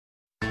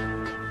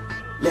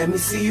Let me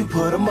see you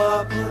put 'em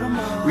up.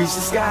 Reach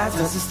the skies,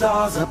 touch the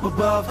stars up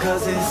above.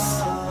 Cause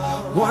it's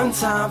one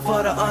time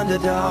for the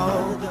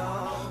underdog.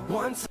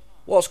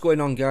 What's going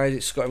on, guys?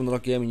 It's Scott from the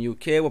Gaming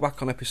UK. We're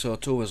back on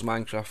episode 2 of his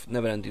Minecraft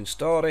Never Ending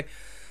Story.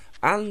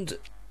 And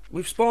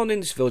we've spawned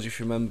in this village,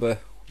 if you remember.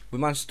 We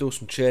managed to do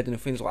some trading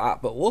and things like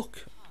that. But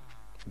look,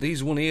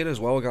 these one here as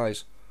well,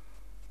 guys.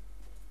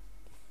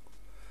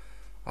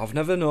 I've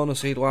never known a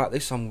seed like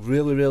this. I'm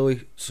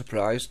really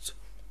surprised.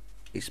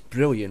 It's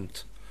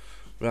brilliant.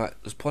 Right,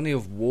 there's plenty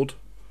of wood,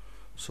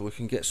 so we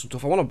can get some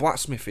stuff. I want a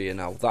blacksmith here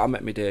now. That'll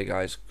make me day,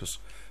 guys, because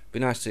it'd be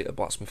nice to hit a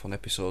blacksmith on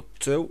episode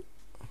 2.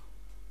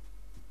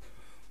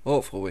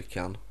 Hopefully we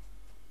can.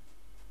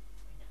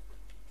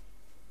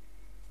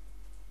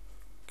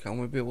 Can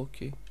we be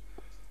lucky?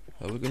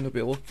 Are we going to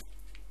be lucky?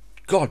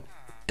 God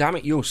damn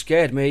it, you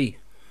scared me.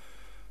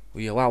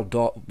 Were you loud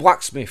dog?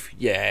 Blacksmith,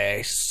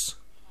 yes.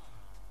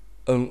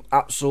 And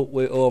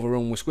absolutely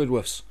overrun with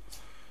Squidward's.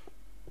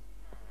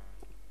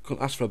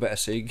 Couldn't ask for a better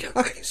seed,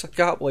 guys. I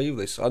can't believe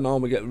this. I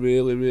normally get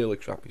really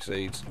crappy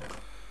seeds.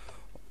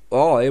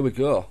 Oh, here we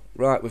go.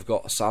 Right, we've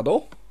got a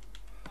saddle,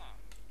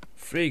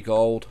 3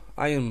 gold,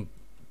 iron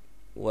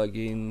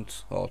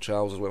leggings or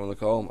trousers, whatever they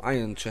call them,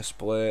 iron chest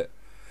plate,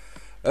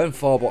 and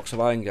 4 blocks of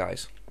iron,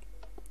 guys.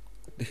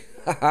 This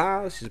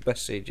is the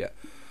best seed yet.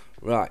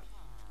 Right,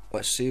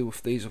 let's see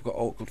if these have got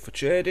all good for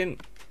trading.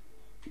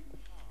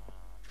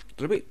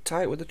 They're a bit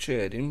tight with the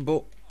trading,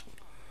 but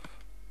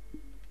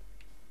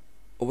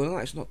other than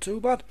that, it's not too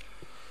bad.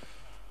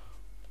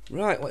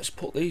 Right, let's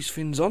put these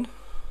things on.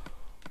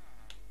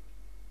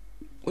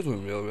 We're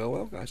doing real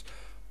well, guys.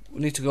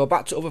 We need to go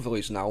back to other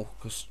villages now,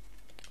 because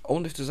I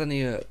wonder if there's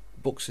any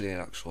books in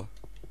here, actually,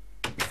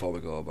 before we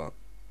go back.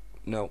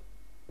 No.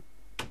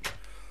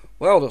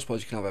 Well, I don't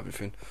suppose you can have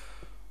everything.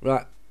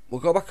 Right, we'll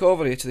go back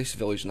over here to this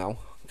village now.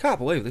 Can't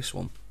believe this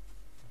one.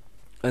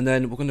 And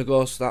then we're going to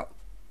go to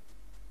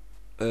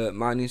that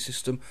mining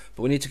system,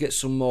 but we need to get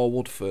some more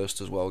wood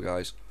first as well,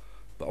 guys.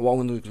 But what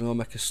I'm going to do is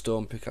make a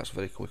stone pickaxe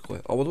very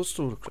quickly. Oh, we'll just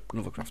do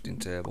another crafting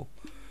table.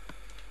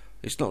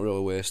 It's not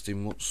really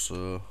wasting much,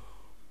 so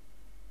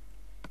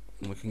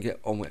we can get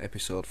on with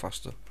episode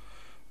faster.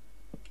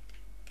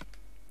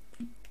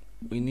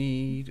 We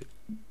need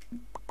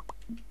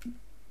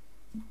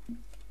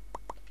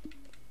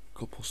a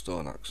couple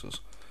stone axes.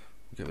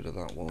 We'll get rid of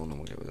that one and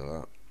we'll get rid of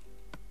that.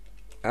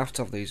 I have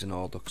to have these in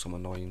order because I'm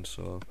annoying,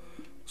 so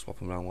swap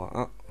them around like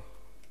that.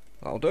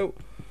 That'll do.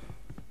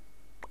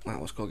 Right,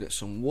 let's go get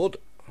some wood.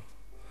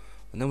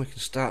 And then we can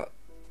start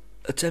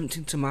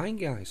attempting to mine,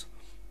 guys.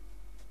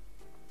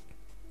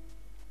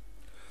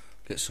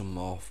 Get some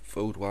more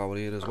food while we're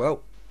here as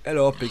well.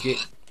 Hello, Piggy.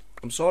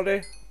 I'm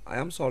sorry. I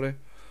am sorry.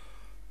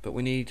 But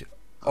we need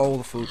all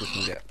the food we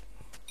can get.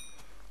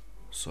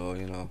 So,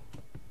 you know.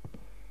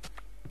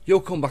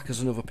 You'll come back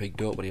as another pig,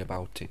 don't worry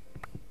about it.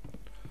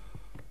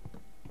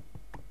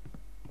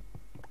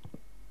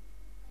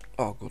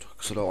 Oh, good.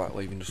 Because I don't like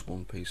leaving just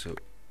one piece of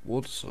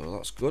wood, so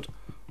that's good.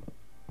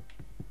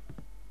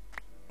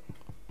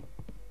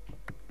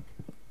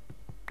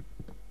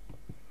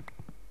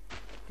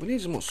 We need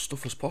as much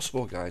stuff as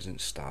possible, guys, in the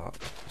start.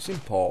 It's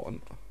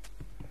important.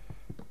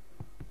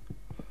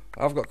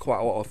 I've got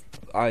quite a lot of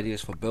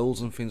ideas for builds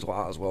and things like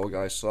that as well,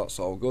 guys, so that's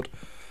all good.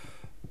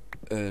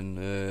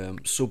 And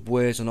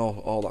subways and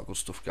all that good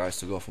stuff, guys,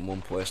 to go from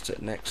one place to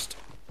the next.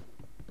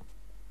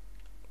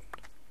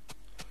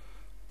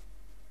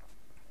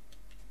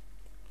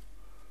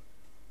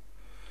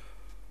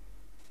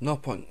 No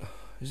point.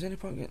 Is there any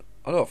point getting...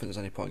 I don't think there's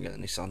any point getting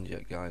any sand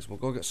yet, guys. We'll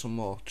go get some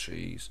more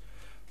trees.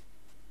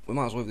 We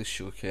might as well have this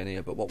sugarcane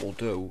here, but what we'll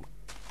do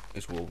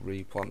is we'll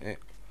replant it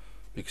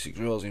because it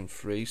grows in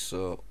 3,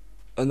 so...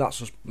 And that's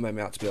just made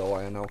me out to be a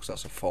liar now because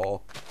that's a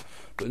 4.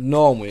 But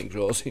normally it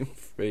grows in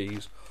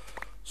 3s.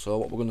 So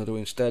what we're going to do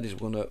instead is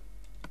we're going to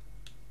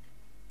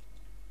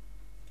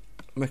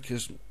make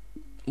as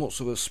much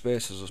of a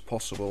spaces as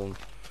possible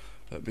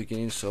at the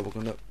beginning, so we're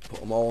going to put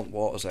them all on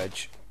water's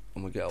edge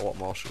and we get a lot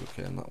more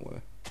sugarcane that way.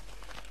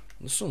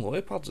 And there's some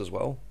lily pads as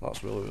well.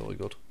 That's really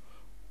good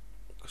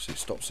because it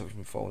stops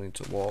everything falling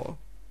into water.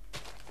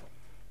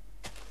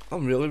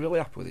 I'm really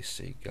happy with this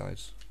seed,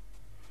 guys.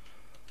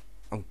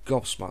 I'm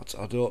gobsmacked.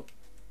 I don't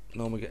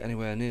normally get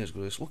anywhere near as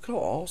good as this. Look at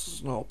all the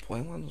horses and all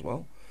plain land as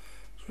well.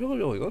 It's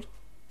really good.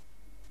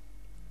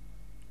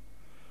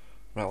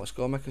 Right, let's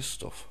go make us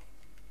stuff.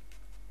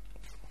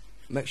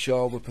 Make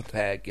sure we're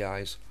prepared,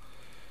 guys.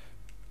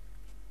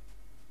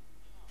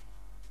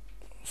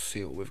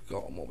 See what we've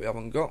got and what we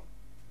haven't got.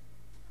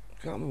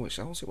 Can't remember which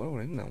house it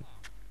we're in now.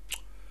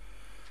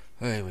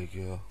 There we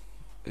go.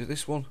 Is it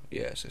this one?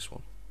 Yeah, it's this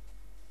one.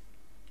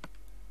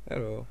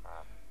 Hello.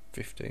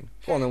 15.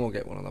 Go on, then we'll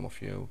get one of them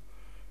off you.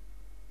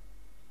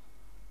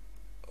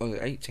 Oh,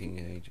 18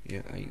 you need.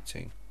 Yeah,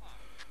 18.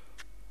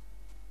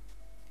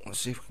 Let's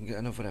see if we can get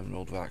another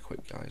emerald right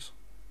quick, guys.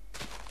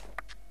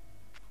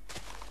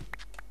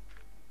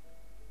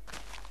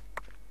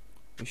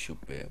 We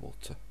should be able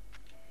to.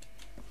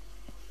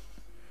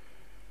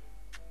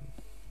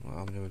 Well,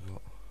 how many have we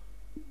got?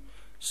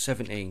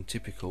 17,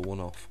 typical one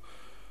off.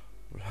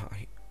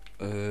 Right.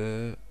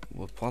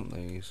 We'll plant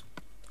these.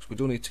 Because we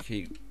do need to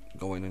keep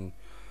going and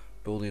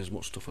building as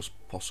much stuff as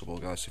possible,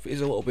 guys. If it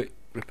is a little bit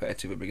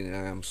repetitive at the beginning,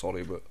 I am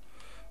sorry, but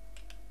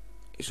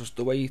it's just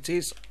the way it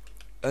is.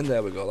 And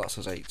there we go, that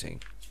says 18.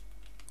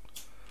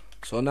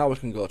 So now we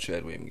can go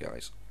trade with him,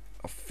 guys.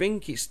 I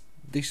think it's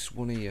this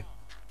one here.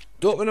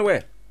 Don't run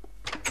away!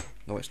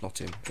 No, it's not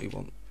him. Who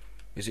want?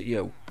 Is it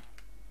you?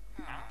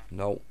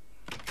 No.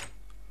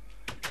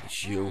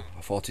 It's you.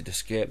 I thought he'd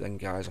escape then,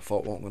 guys. I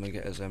thought we weren't going to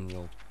get his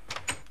emerald.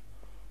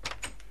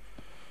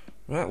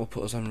 Right, we'll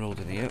put his emerald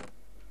in here.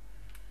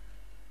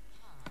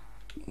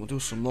 We'll do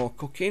some more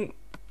cooking.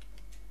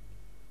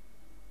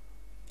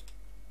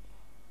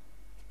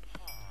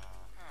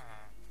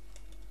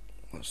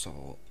 Let's have a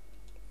look.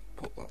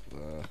 Put that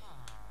there.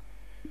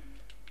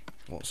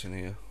 What's in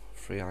here?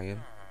 3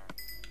 iron.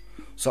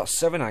 So that's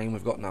 7 iron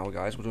we've got now,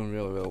 guys. We're doing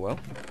really, really well.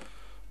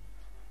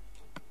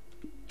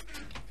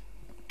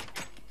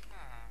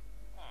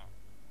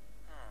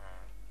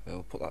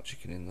 We'll put that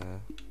chicken in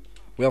there.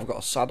 We have got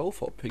a saddle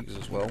for pigs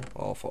as well,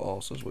 or for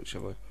horses,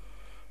 whichever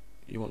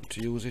you want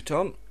to use it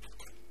on.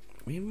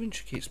 My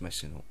inventory keeps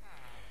messing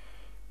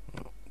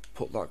up.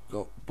 Put that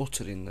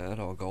butter in there,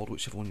 or gold,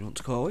 whichever one you want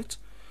to call it.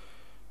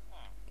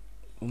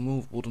 We'll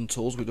move wooden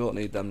tools, we don't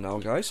need them now,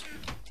 guys.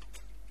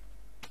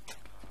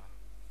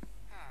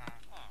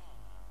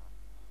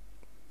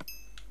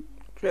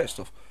 Great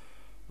stuff.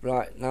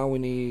 Right, now we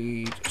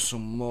need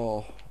some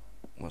more.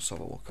 Let's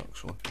have a look,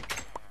 actually.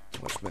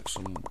 Let's make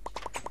some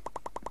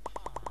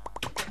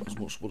as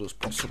much wood as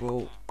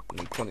possible. We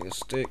need plenty of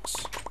sticks.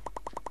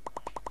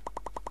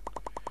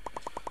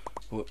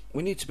 But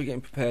we need to be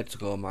getting prepared to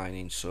go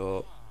mining,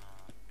 so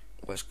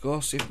let's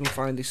go see if we can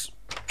find this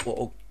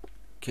little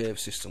cave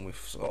system we've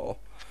saw.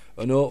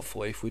 And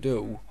hopefully if we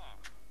do,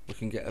 we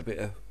can get a bit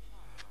of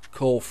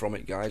coal from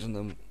it, guys, and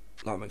then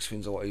that makes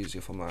things a lot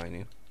easier for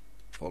mining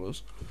for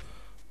us.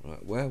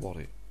 Right, where was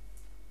it?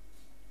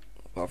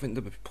 But I think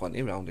there'll be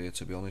plenty around here,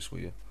 to be honest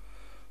with you.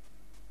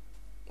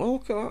 Oh,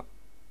 look at that.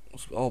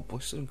 It's all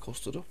blistered and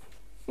clustered up.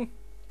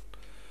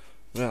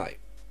 Right.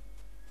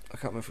 I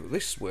can't remember if it was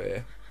this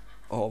way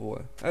or the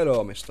way.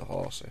 Hello, Mr.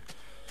 Horsey.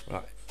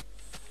 Right.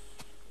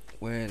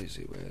 Where is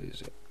it? Where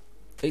is it?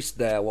 It's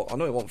there. Well, I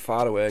know it wasn't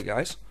far away,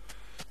 guys.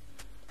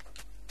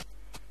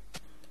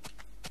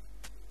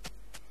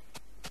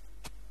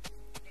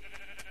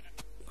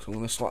 So I'm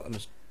going to slap them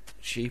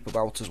sheep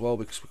about as well,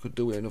 because we could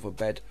do another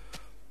bed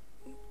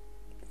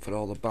for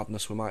all the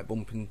badness we might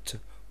bump into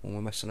when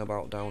we're messing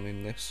about down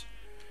in this.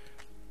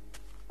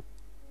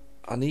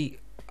 I need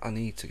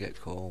to get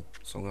coal,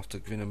 so I'm going to have to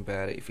grin and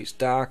bear it. If it's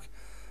dark,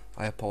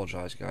 I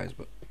apologise, guys,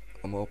 but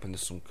I'm hoping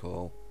there's some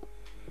coal.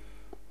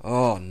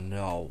 Oh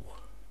no,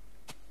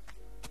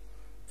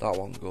 that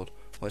wasn't good.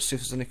 Let's see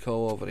if there's any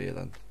coal over here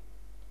then.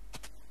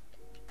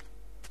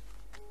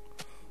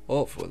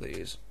 Hopefully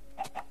there is.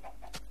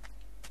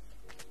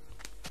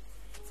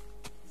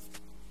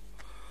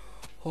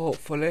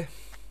 Hopefully.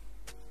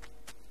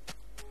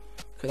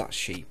 Look at that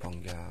sheep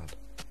on guard.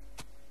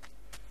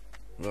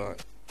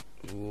 Right.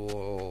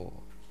 Whoa.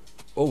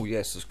 Oh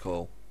yes, there's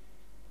coal.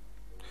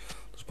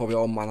 There's probably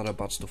all manner of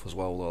bad stuff as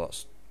well, though.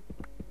 That's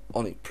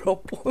on it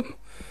problem.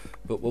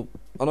 But we'll.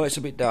 I know it's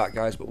a bit dark,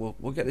 guys, but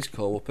we'll get this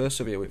coal. We'll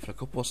persevere with it for a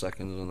couple of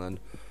seconds, and then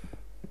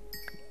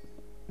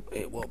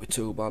it won't be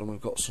too bad. And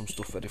we've got some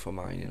stuff ready for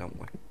mining, haven't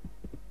we?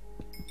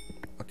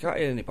 I can't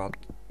hear any bad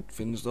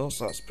things though,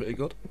 so that's pretty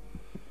good.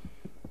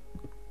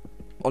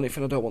 Only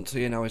thing I don't want to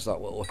hear now is that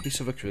little hiss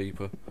of a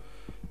creeper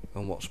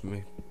and watch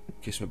me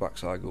kiss my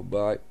backside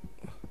goodbye,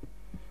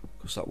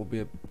 because that would be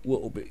a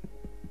little bit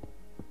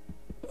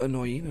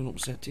annoying and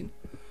upsetting.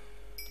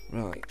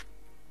 Right,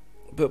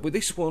 but with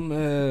this one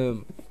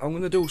I'm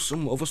going to do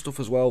some other stuff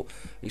as well.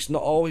 It's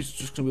not always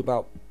just going to be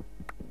about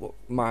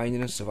mining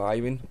and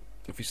surviving.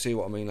 If you see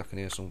what I mean, I can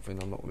hear something,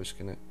 I'm not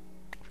risking it.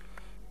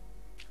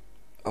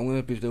 I'm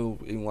going to be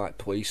doing like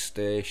police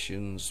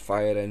stations,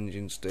 fire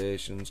engine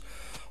stations,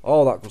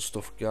 all that good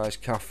stuff, guys,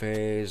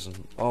 cafes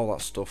and all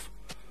that stuff.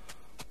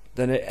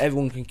 Then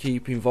everyone can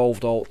keep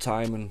involved all the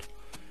time and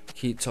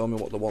keep telling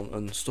me what they want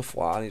and stuff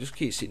like that, and it just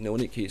keeps it new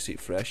and it keeps it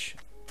fresh.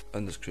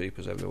 And there's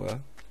creepers everywhere.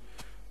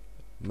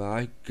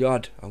 My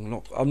God, I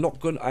am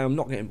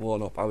not getting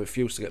blown up. I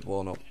refuse to get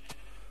blown up.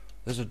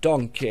 There's a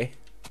donkey.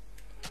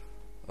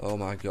 Oh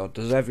my God,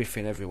 there's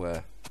everything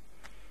everywhere.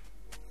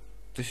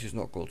 This is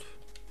not good.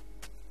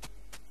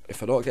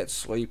 If I don't get to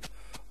sleep,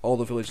 all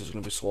the villagers are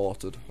going to be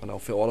slaughtered and I'll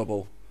feel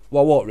horrible.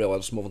 Well, I won't really, I'll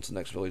just move on to the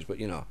next village, but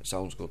you know, it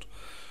sounds good.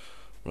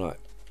 Right,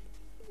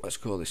 let's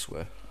go this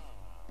way.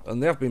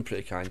 And they have been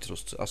pretty kind to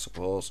us, I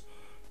suppose.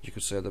 You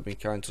could say they've been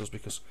kind to us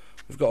because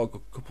we've got a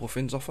good couple of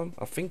things off them.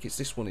 I think it's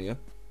this one here.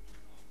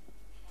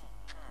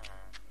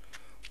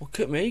 Look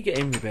at me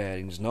getting my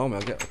bearings.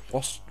 Normally I get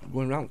lost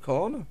going round the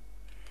corner.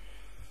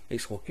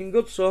 It's looking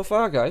good so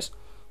far, guys.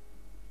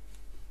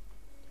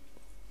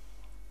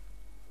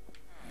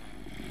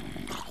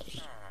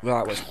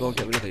 Right, let's go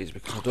get rid of these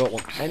because I don't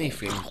want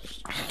anything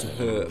to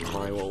hurt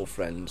my little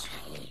friends.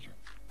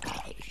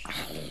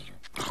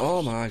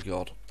 Oh my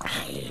God.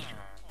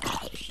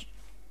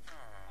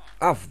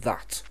 Have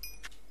that.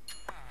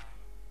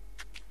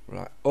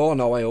 Right. Oh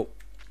no, way up.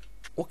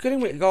 Look at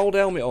him with the gold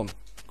helmet on.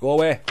 Go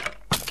away.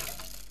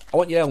 I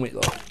want your helmet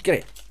though. Get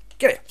it.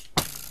 Get it.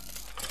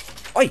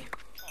 Oi!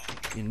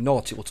 You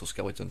naughty little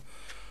skeleton.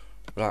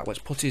 Right, let's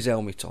put his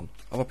helmet on.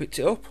 Have I picked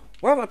it up?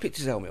 Why haven't I picked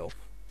his helmet up?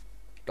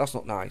 That's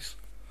not nice.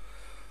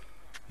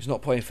 He's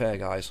not playing fair,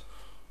 guys.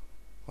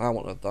 I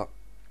wanted that.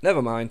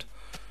 Never mind.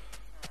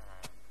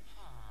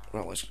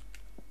 Right,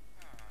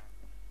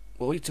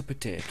 we'll eat a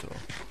potato.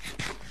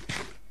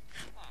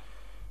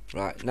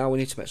 Right, now we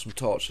need to make some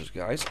torches,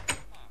 guys.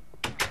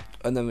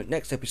 And then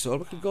next episode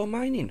we can go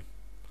mining.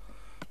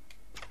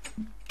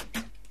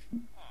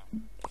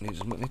 Need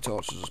as many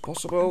torches as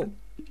possible.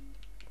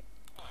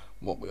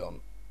 What we on?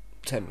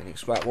 10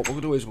 minutes. Right, what we're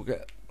gonna do is we'll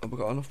get. Have we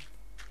got enough?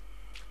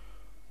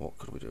 What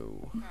could we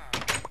do?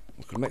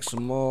 We could make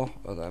some more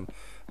of them.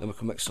 Then we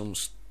can make some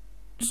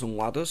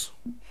ladders.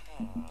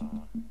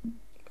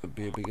 It'd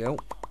be a big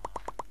help.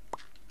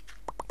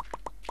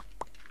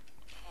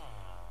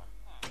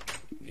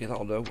 Yeah,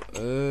 that'll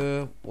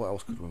do. What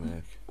else could we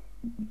make?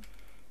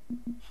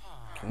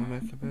 Can we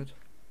make a bed?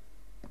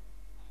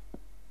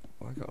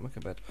 Oh, I gotta make a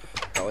bed.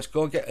 Right, let's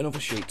go get another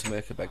sheet to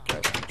make a bed,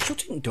 guys.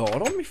 Shutting door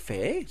on my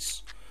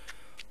face.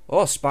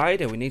 Oh,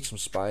 spider. We need some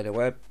spider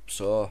web.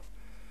 So,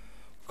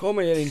 come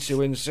here, Incy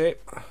Wincy.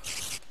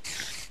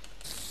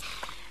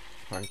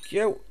 Thank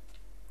you.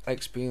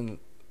 XP and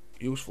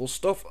useful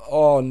stuff.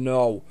 Oh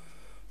no.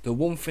 The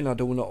one thing I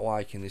do not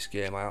like in this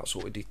game, I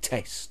absolutely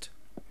detest.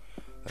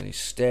 And he's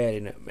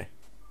staring at me.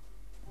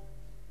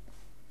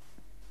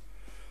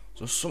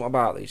 So something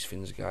about these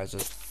things, guys,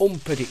 are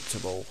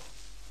unpredictable.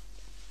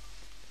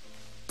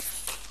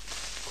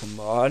 Come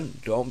on,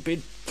 don't do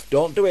it.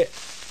 Don't do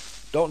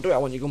it. I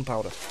want your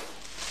gunpowder.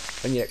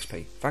 And your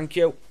XP. Thank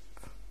you.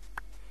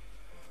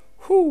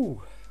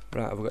 Whew.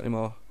 Right, have we got any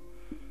more?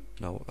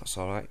 No, that's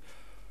alright.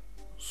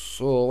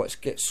 So let's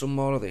get some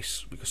more of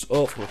this, because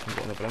hopefully we can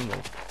get another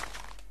emerald.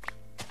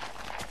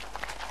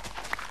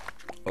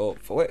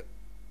 Hopefully.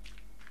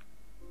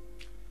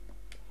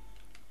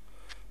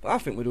 But I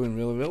think we're doing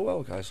really, really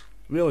well, guys.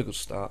 Really good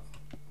start.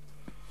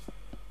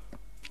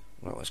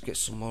 Right, let's get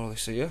some more of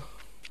this here.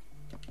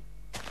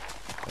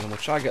 And then we'll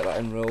try to get that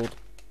emerald.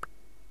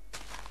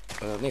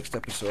 Next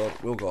episode,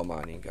 we'll go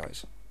mining,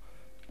 guys.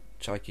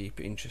 Try to keep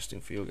it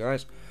interesting for you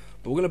guys.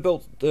 But we're going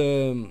to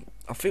build...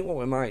 I think what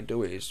we might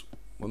do is,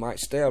 we might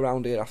stay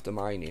around here after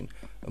mining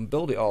and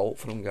build it all up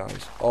for them,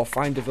 guys. Or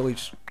find a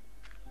village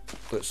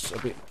that's a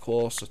bit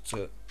closer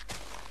to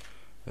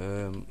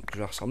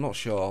grass. I'm not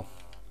sure.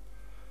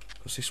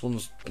 Because this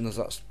one's... And there's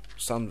that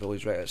sand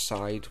village right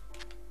outside.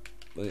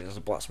 And there's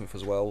a blacksmith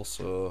as well,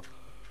 so...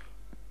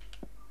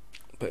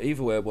 But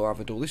either way, we'll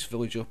either do this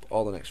village up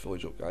or the next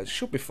village up, guys. It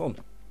should be fun.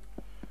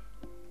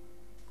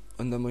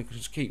 And then we can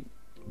just keep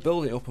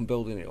building it up and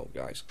building it up,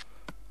 guys.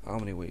 How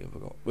many wheat have we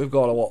got? We've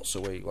got a lots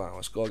of wheat. Wow,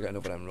 let's go get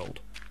another emerald.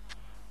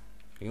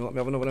 Can you let me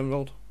have another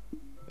emerald?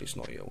 It's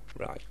not you.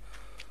 Right.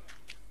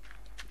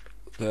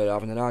 They're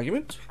having an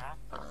argument.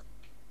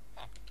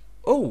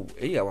 Oh,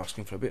 here,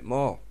 asking for a bit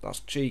more.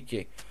 That's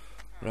cheeky.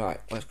 Right,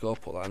 let's go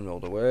put that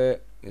emerald away.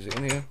 Is it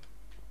in here?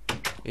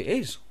 It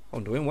is.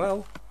 I'm doing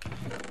well.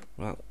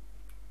 Right.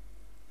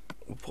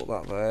 We'll put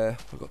that there.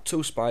 We've got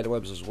 2 spider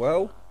webs as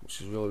well, which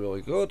is really,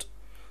 really good.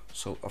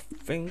 So I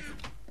think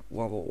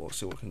we'll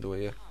see what we can do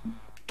here.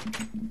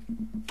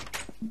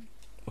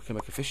 We can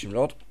make a fishing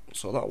rod,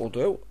 so that will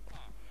do.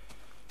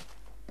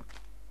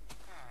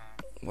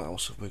 What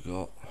else have we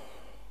got?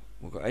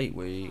 We've got 8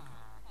 wheat.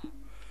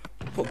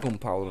 Put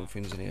gunpowder and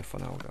things in here for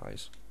now,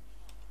 guys.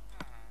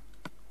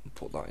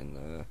 Put that in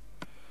there.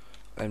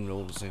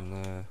 Emeralds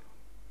in there.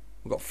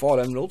 We've got 4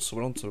 emeralds, so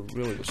we're on to a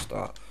really good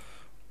start.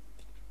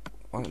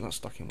 Why isn't that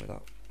stacking with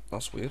that?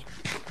 That's weird.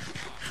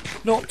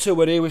 Not to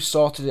worry, we've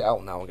sorted it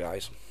out now,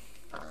 guys.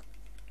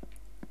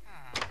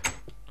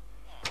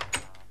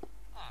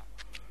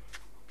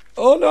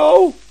 Oh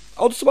no!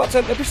 I was just about to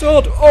end the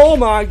episode. Oh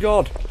my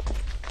god!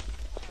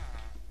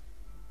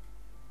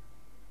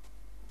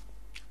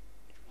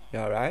 You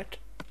alright?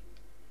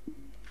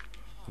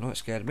 No, it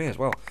scared me as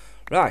well.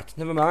 Right,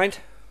 never mind.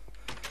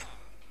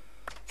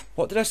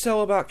 What did I say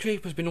about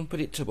creepers being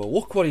unpredictable?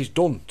 Look what he's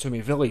done to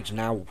my village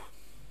now.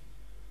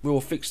 We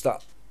will fix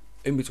that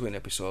in between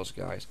episodes,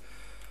 guys.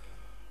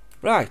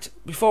 Right,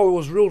 before we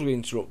was rudely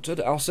interrupted,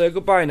 I'll say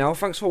goodbye now.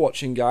 Thanks for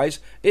watching, guys.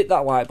 Hit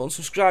that like button,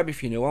 subscribe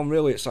if you're new. I'm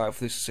really excited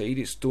for this seed.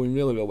 It's doing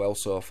really, really well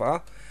so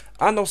far.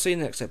 And I'll see you in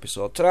the next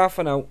episode. Ta-ra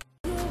for now.